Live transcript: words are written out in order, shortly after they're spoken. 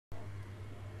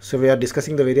So we are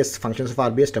discussing the various functions of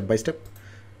RBI step by step.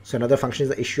 So another function is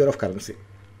the issuer of currency.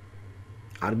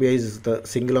 RBI is the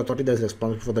single authority that is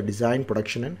responsible for the design,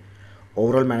 production and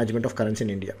overall management of currency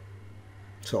in India.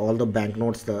 So all the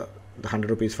banknotes, the 100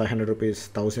 rupees, 500 rupees,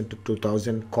 1000 to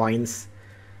 2000 coins,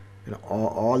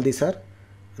 all these are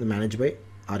managed by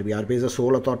RBI. RBI is the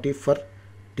sole authority for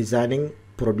designing,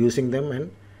 producing them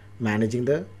and managing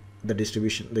the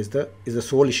distribution. This is the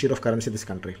sole issuer of currency in this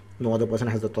country. No other person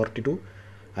has the authority to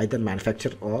either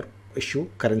manufacture or issue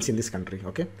currency in this country.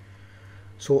 Okay,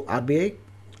 so RBI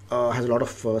has a lot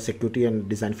of security and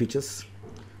design features,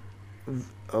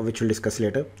 which we'll discuss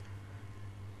later.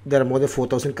 There are more than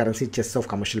 4,000 currency chests of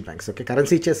commercial banks. Okay,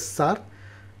 currency chests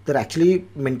they're actually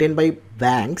maintained by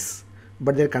banks,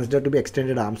 but they're considered to be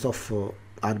extended arms of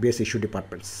RBI's issue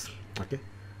departments. Okay,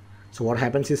 so what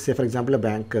happens is, say for example, a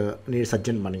bank needs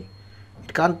urgent money.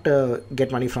 It can't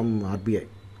get money from RBI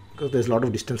because there's a lot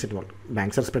of distance involved.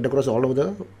 Banks are spread across all over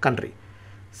the country.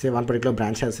 Say one particular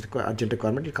branch has urgent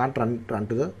requirement, you can't run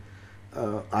to the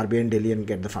RBI in Delhi and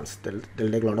get the funds. They'll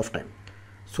take a lot of time.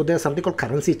 So there's something called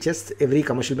currency chests. Every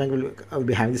commercial bank will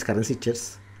be having these currency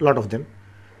chests, a lot of them.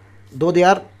 Though they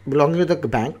are belonging to the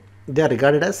bank, they are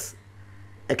regarded as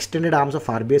extended arms of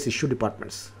RBI's issue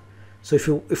departments. So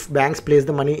if banks place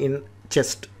the money in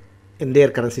chest, in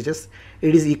their currency chest,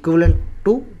 it is equivalent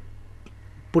to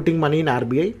putting money in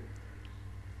RBI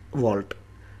vault.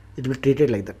 It will be treated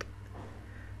like that.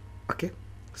 Okay,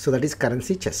 so that is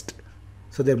currency chest.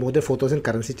 So there are more than 4,000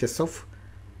 currency chests of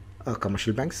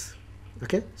commercial banks.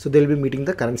 Okay, so they will be meeting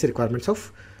the currency requirements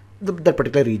of that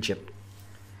particular region.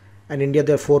 And in India,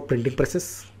 there are 4 printing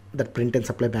presses that print and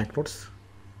supply banknotes.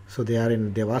 So they are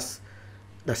in Devas,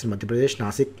 that's in Madhya Pradesh,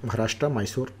 Nasik, Maharashtra,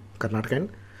 Mysore, Karnataka and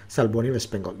Salboni,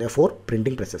 West Bengal. There are 4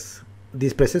 printing presses.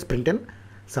 These presses print and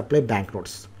supply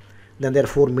banknotes. Then there are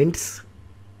 4 mints,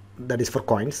 that is for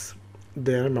coins.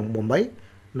 They are in Mumbai,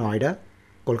 Noida,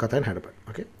 Kolkata and Hyderabad.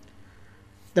 Okay.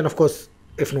 Then of course,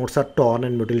 if notes are torn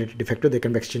and mutilated, defective, they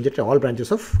can be exchanged at all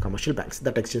branches of commercial banks.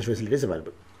 That exchange facility is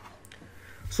available.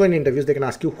 So in interviews, they can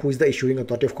ask you who is the issuing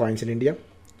authority of coins in India.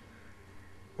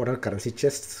 What are currency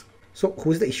chests? So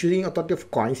who is the issuing authority of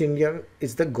coins in India?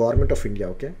 Is the government of India.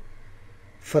 Okay.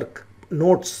 For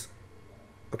notes,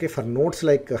 okay, for notes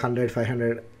like 100,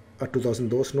 500 or 2000,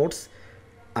 those notes,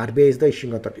 RBI is the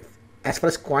issuing authority. As far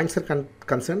as coins are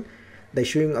concerned, the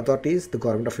issuing authority is the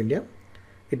government of India.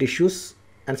 It issues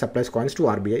and supplies coins to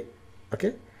RBI.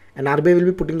 Okay, and RBI will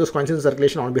be putting those coins in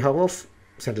circulation on behalf of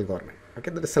central government.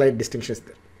 Okay, there is a slight distinction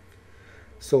there.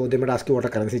 So they might ask you what are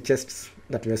currency chests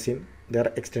that we have seen. They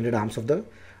are extended arms of the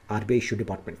RBI issue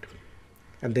department,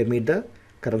 and they meet the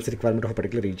currency requirement of a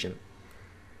particular region.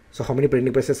 So how many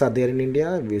printing presses are there in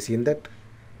India? We've seen that.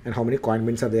 And how many coin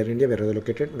mints are there in India? Where are they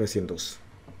located? We've seen those.